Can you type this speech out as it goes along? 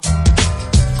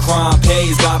Crime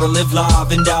pays, gotta live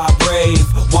live and die brave.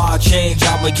 Why change?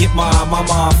 I'ma get my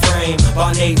mind frame.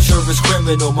 By nature is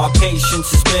criminal, my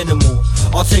patience is minimal.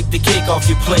 I'll take the cake off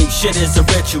your plate, shit is a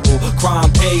ritual.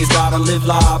 Crime pays, gotta live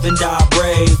live and die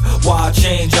brave. Why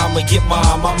change? I'ma get my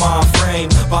mind frame.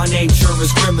 By nature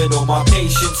is criminal, my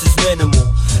patience is minimal.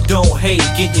 Don't hate,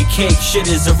 get your cake,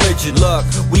 shit is original. Look,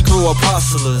 we grew up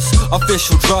hustlers,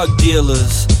 official drug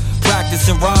dealers,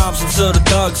 practicing rhymes until the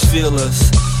thugs feel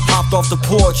us. Hopped off the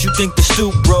porch, you think the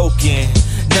stoop broken.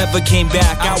 Never came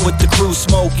back, out with the crew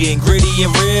smoking. Gritty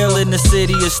and real in the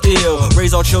city of steel.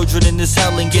 Raise our children in this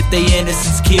hell and get their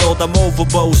innocence killed. I'm over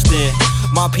boasting,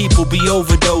 my people be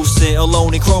overdosing.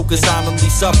 Alone in Croker, silently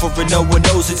suffering. No one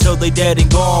knows it till they dead and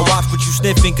gone. Watch what you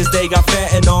sniffing, cause they got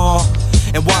fentanyl.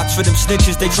 And watch for them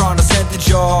snitches, they tryna send the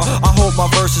jar. I hope my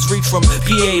verses reach from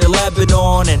PA to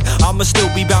Lebanon. And I'ma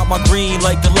still be bout my green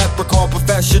like the leprechaun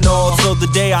professional. Till the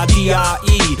day I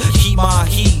DIE, keep my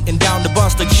heat and down the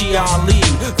bus like Chi Ali.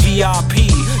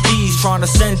 VIP, these tryna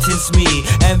sentence me.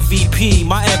 MVP,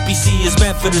 my NPC is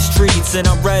meant for the streets. And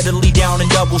I'm readily down in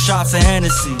double shots of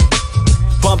Hennessy.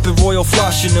 Bumping Royal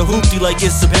Flush in the hoopty like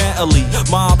it's a Bentley.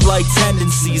 Mob-like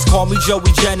tendencies, call me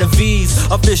Joey Genovese.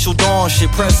 Official Dawn shit,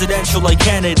 presidential like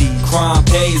Kennedy. Crime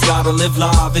pays, gotta live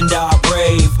live and die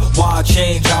brave. Why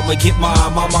change? I'ma get my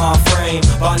mind frame.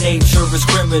 By nature is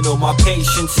criminal, my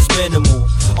patience is minimal.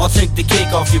 I'll take the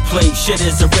cake off your plate, shit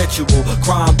is a ritual.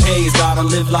 Crime pays, gotta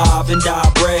live live and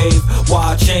die brave.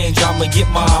 Why change? I'ma get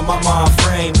my mind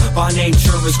frame. By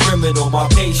nature is criminal, my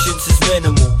patience is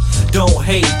minimal. Don't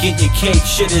hate, get your cake,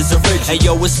 shit is original. Hey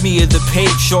yo, it's me or the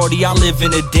page, shorty, I live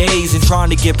in a daze. And trying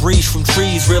to get breeze from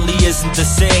trees really isn't the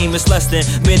same. It's less than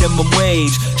minimum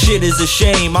wage, shit is a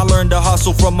shame. I learned to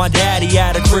hustle from my daddy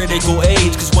at a critical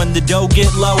age. Cause when the dough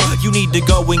get low, you need to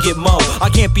go and get mo. I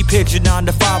can't be pictured 9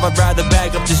 to 5, I'd rather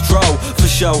bag up this dro. For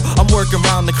show, I'm working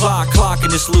round the clock,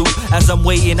 clocking this loot. As I'm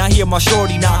waiting, I hear my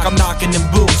shorty knock, I'm knocking them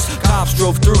boots. Cops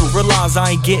drove through, realize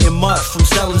I ain't getting much from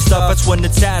selling stuff. That's when the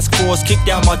task force kicked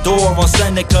out my door on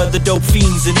Seneca, the dope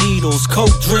fiends and needles.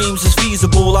 Coke dreams is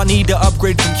feasible, I need to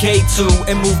upgrade from K2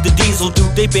 and move the diesel,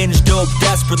 dude. They binge dope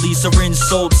desperately, syringe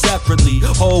sold separately.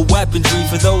 Whole weaponry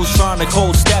for those trying to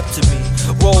cold step to me.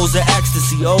 Rolls of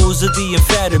ecstasy, O's of the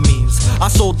amphetamines. I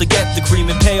sold to get the cream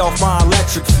and pay off my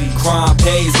electric fee. Crime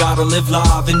pays, gotta live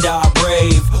live and die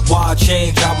brave. Why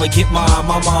change? I'ma get my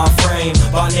mind frame.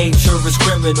 By nature is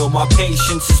criminal, my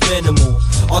patience is minimal.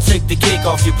 I'll take the cake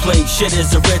off your plate, shit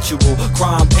is a ritual.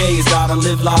 Crime pays, gotta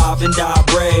live live and die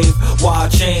brave. Why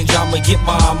change? I'ma get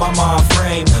my mind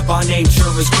frame. By nature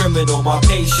is criminal, my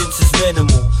patience is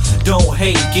minimal. Don't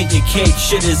hate, get your cake,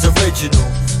 shit is original.